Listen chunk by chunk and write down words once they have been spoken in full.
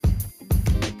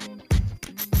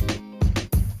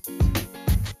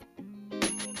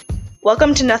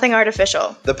Welcome to Nothing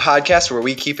Artificial, the podcast where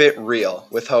we keep it real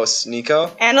with hosts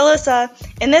Nico and Alyssa.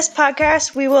 In this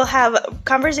podcast, we will have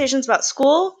conversations about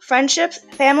school, friendships,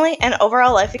 family, and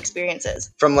overall life experiences.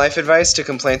 From life advice to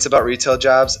complaints about retail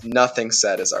jobs, nothing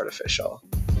said is artificial.